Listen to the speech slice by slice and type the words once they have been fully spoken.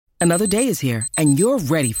Another day is here, and you're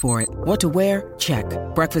ready for it. What to wear? Check.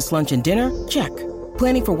 Breakfast, lunch, and dinner? Check.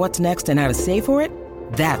 Planning for what's next and how to save for it?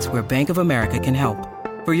 That's where Bank of America can help.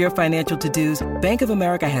 For your financial to-dos, Bank of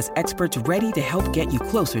America has experts ready to help get you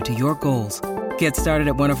closer to your goals. Get started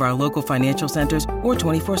at one of our local financial centers or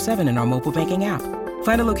 24/7 in our mobile banking app.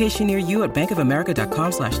 Find a location near you at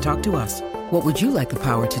bankofamerica.com/talktous. What would you like the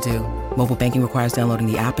power to do? Mobile banking requires downloading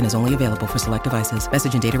the app and is only available for select devices.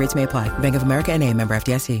 Message and data rates may apply. Bank of America N.A., member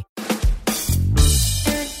FDIC.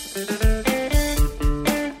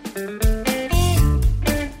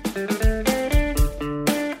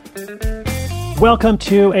 Welcome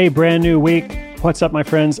to a brand new week. What's up, my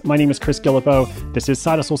friends? My name is Chris Guillebeau. This is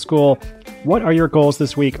Side Hustle School. What are your goals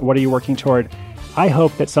this week? What are you working toward? I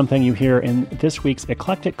hope that something you hear in this week's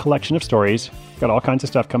eclectic collection of stories, got all kinds of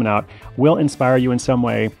stuff coming out, will inspire you in some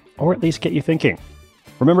way, or at least get you thinking.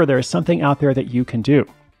 Remember, there is something out there that you can do.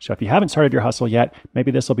 So if you haven't started your hustle yet,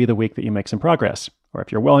 maybe this will be the week that you make some progress. Or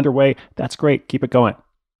if you're well underway, that's great. Keep it going.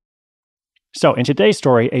 So in today's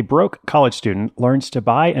story, a broke college student learns to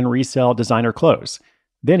buy and resell designer clothes.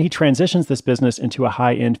 Then he transitions this business into a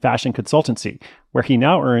high-end fashion consultancy, where he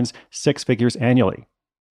now earns 6 figures annually.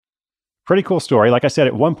 Pretty cool story. Like I said,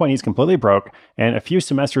 at one point he's completely broke, and a few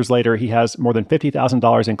semesters later, he has more than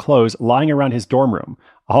 $50,000 in clothes lying around his dorm room,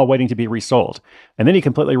 all waiting to be resold. And then he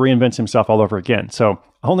completely reinvents himself all over again. So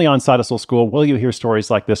only on Side Hustle School will you hear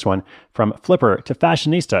stories like this one, from flipper to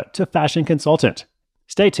fashionista to fashion consultant.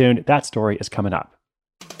 Stay tuned. That story is coming up.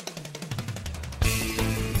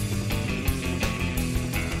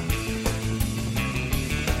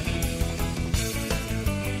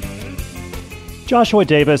 Joshua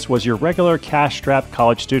Davis was your regular cash-strapped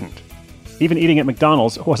college student. Even eating at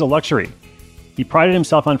McDonald's was a luxury. He prided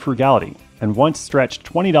himself on frugality and once stretched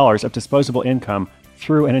 $20 of disposable income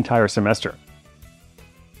through an entire semester.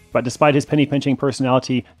 But despite his penny-pinching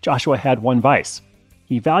personality, Joshua had one vice.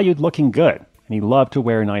 He valued looking good, and he loved to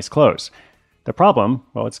wear nice clothes. The problem,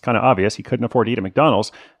 well, it's kind of obvious. He couldn't afford to eat at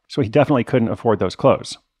McDonald's, so he definitely couldn't afford those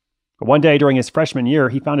clothes. But one day during his freshman year,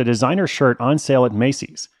 he found a designer shirt on sale at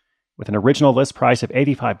Macy's. With an original list price of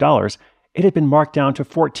 $85, it had been marked down to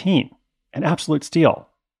 $14, an absolute steal.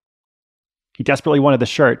 He desperately wanted the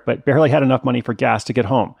shirt, but barely had enough money for gas to get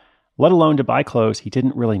home, let alone to buy clothes he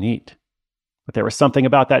didn't really need. But there was something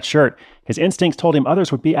about that shirt. His instincts told him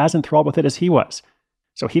others would be as enthralled with it as he was.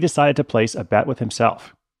 So he decided to place a bet with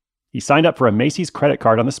himself. He signed up for a Macy's credit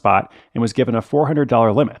card on the spot and was given a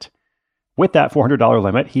 $400 limit. With that $400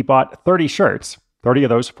 limit, he bought 30 shirts, 30 of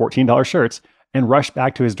those $14 shirts, and rushed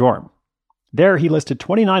back to his dorm. There, he listed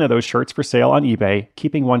 29 of those shirts for sale on eBay,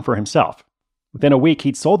 keeping one for himself. Within a week,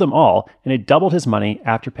 he'd sold them all and had doubled his money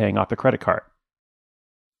after paying off the credit card.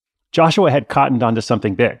 Joshua had cottoned onto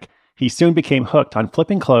something big. He soon became hooked on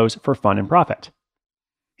flipping clothes for fun and profit.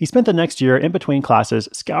 He spent the next year in between classes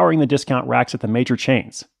scouring the discount racks at the major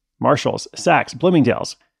chains, Marshalls, Saks,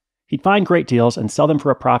 Bloomingdale's. He'd find great deals and sell them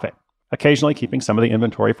for a profit, occasionally keeping some of the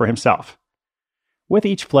inventory for himself. With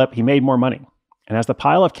each flip, he made more money. And as the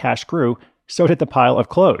pile of cash grew, so did the pile of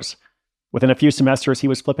clothes. Within a few semesters, he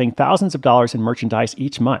was flipping thousands of dollars in merchandise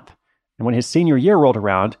each month. And when his senior year rolled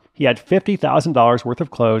around, he had $50,000 worth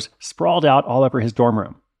of clothes sprawled out all over his dorm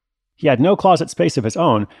room. He had no closet space of his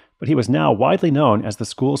own, but he was now widely known as the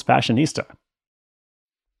school's fashionista.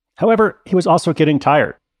 However, he was also getting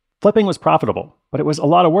tired. Flipping was profitable, but it was a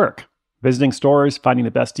lot of work. Visiting stores, finding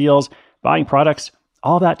the best deals, buying products,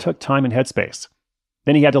 all that took time and headspace.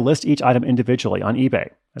 Then he had to list each item individually on eBay,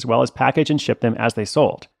 as well as package and ship them as they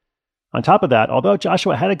sold. On top of that, although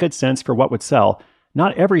Joshua had a good sense for what would sell,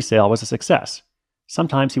 not every sale was a success.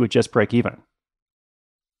 Sometimes he would just break even.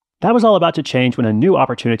 That was all about to change when a new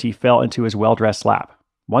opportunity fell into his well-dressed lap,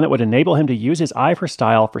 one that would enable him to use his eye for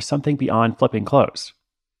style for something beyond flipping clothes.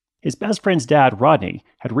 His best friend's dad, Rodney,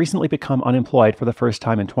 had recently become unemployed for the first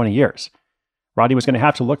time in 20 years. Rodney was going to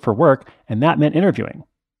have to look for work, and that meant interviewing.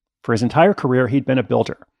 For his entire career, he'd been a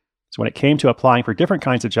builder. So when it came to applying for different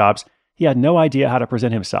kinds of jobs, he had no idea how to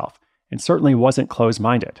present himself, and certainly wasn't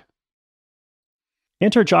close-minded.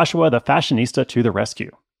 Enter Joshua, the fashionista, to the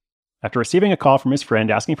rescue. After receiving a call from his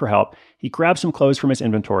friend asking for help, he grabbed some clothes from his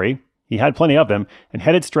inventory, he had plenty of them, and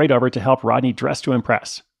headed straight over to help Rodney dress to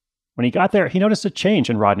impress. When he got there, he noticed a change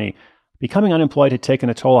in Rodney. Becoming unemployed had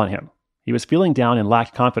taken a toll on him. He was feeling down and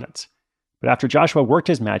lacked confidence. But after Joshua worked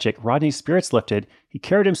his magic, Rodney's spirits lifted, he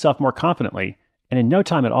carried himself more confidently, and in no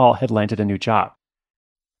time at all had landed a new job.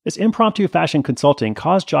 This impromptu fashion consulting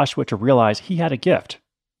caused Joshua to realize he had a gift.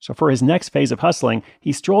 So for his next phase of hustling,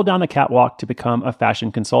 he strolled down the catwalk to become a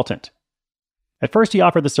fashion consultant. At first, he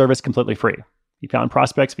offered the service completely free. He found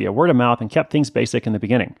prospects via word of mouth and kept things basic in the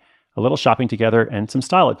beginning. a little shopping together, and some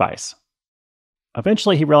style advice.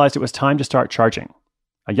 Eventually, he realized it was time to start charging.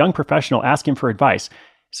 A young professional asked him for advice,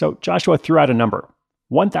 so Joshua threw out a number,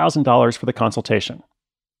 $1,000 for the consultation.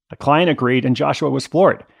 The client agreed, and Joshua was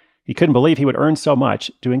floored. He couldn't believe he would earn so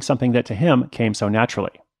much doing something that to him came so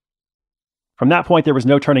naturally. From that point, there was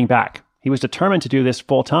no turning back. He was determined to do this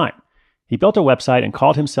full time. He built a website and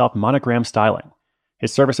called himself Monogram Styling.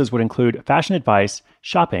 His services would include fashion advice,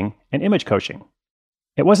 shopping, and image coaching.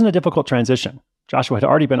 It wasn't a difficult transition. Joshua had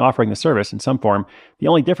already been offering the service in some form. The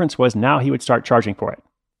only difference was now he would start charging for it.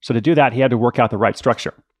 So to do that, he had to work out the right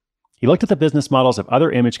structure. He looked at the business models of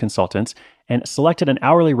other image consultants and selected an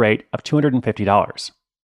hourly rate of $250.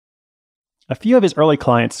 A few of his early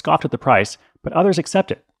clients scoffed at the price, but others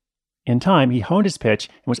accepted. In time, he honed his pitch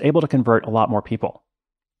and was able to convert a lot more people.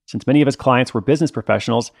 Since many of his clients were business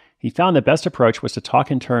professionals, he found the best approach was to talk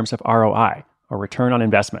in terms of ROI, or return on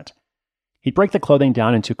investment. He'd break the clothing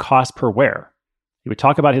down into cost per wear. He would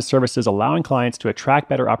talk about his services allowing clients to attract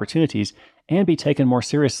better opportunities and be taken more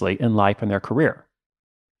seriously in life and their career.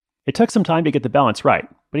 It took some time to get the balance right,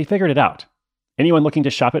 but he figured it out. Anyone looking to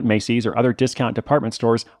shop at Macy's or other discount department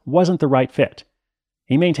stores wasn't the right fit.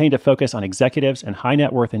 He maintained a focus on executives and high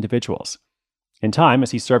net worth individuals. In time,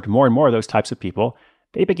 as he served more and more of those types of people,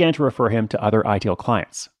 they began to refer him to other ideal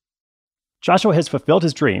clients. Joshua has fulfilled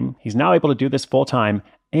his dream. He's now able to do this full time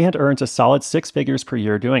and earns a solid 6 figures per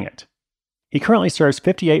year doing it. He currently serves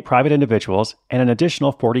 58 private individuals and an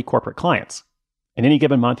additional 40 corporate clients. In any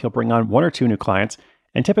given month, he'll bring on 1 or 2 new clients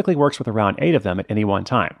and typically works with around 8 of them at any one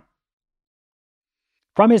time.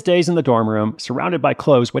 From his days in the dorm room, surrounded by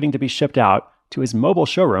clothes waiting to be shipped out, to his mobile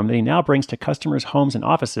showroom that he now brings to customers' homes and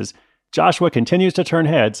offices, Joshua continues to turn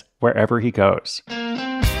heads wherever he goes.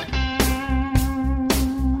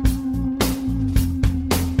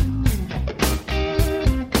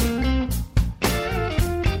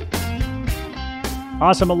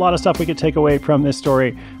 Awesome. A lot of stuff we could take away from this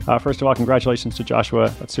story. First of all, congratulations to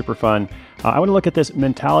Joshua. That's super fun. I want to look at this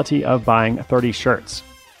mentality of buying 30 shirts.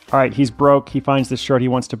 All right, he's broke. He finds this shirt he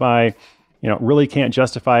wants to buy, really can't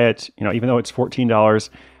justify it, even though it's $14.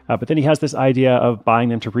 But then he has this idea of buying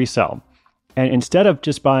them to resell. And instead of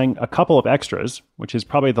just buying a couple of extras, which is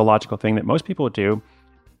probably the logical thing that most people would do,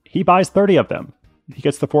 he buys 30 of them. He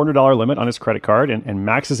gets the $400 limit on his credit card and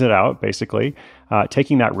maxes it out, basically,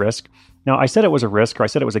 taking that risk. Now, I said it was a risk, or I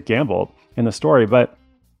said it was a gamble in the story, but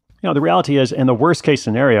the reality is, in the worst case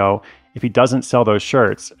scenario, if he doesn't sell those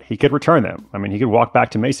shirts, he could return them. I mean, he could walk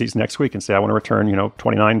back to Macy's next week and say, I want to return,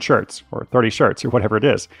 29 shirts or 30 shirts or whatever it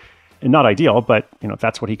is. And not ideal, but,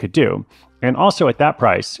 that's what he could do. And also at that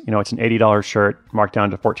price, it's an $80 shirt marked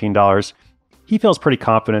down to $14. He feels pretty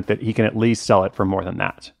confident that he can at least sell it for more than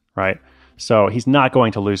that, right? So he's not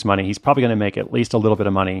going to lose money. He's probably going to make at least a little bit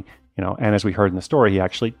of money, and as we heard in the story, he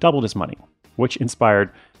actually doubled his money, which inspired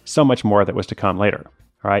so much more that was to come later.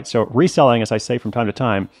 All right. So reselling, as I say from time to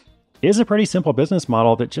time, is a pretty simple business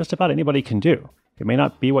model that just about anybody can do. It may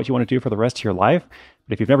not be what you want to do for the rest of your life,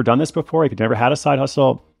 but if you've never done this before, if you've never had a side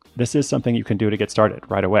hustle, this is something you can do to get started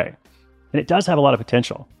right away. And it does have a lot of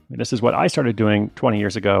potential. I mean, this is what I started doing 20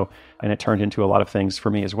 years ago, and it turned into a lot of things for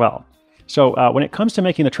me as well. So when it comes to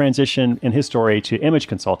making the transition in his story to image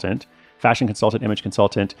consultant, fashion consultant, image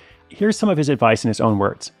consultant, here's some of his advice in his own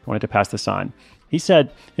words. I wanted to pass this on. He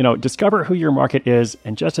said, discover who your market is,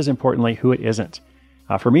 and just as importantly, who it isn't.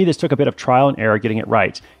 For me, this took a bit of trial and error getting it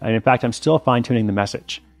right. And in fact, I'm still fine-tuning the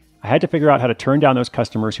message. I had to figure out how to turn down those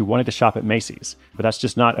customers who wanted to shop at Macy's, but that's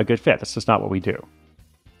just not a good fit. That's just not what we do.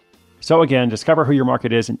 So again, discover who your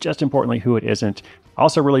market is, and just importantly, who it isn't.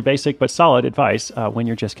 Also really basic but solid advice when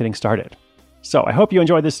you're just getting started. So I hope you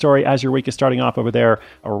enjoyed this story as your week is starting off over there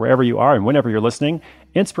or wherever you are and whenever you're listening.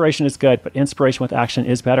 Inspiration is good, but inspiration with action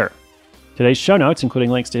is better. Today's show notes, including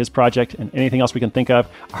links to his project and anything else we can think of,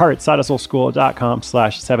 are at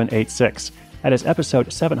sidehustleschool.com/786. That is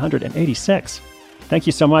episode 786. Thank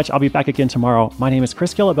you so much. I'll be back again tomorrow. My name is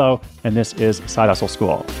Chris Gillibo, and this is Side Hustle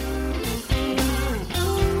School.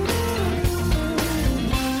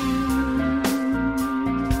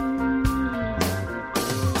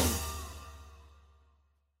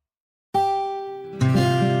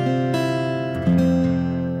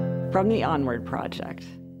 From the Onward Project.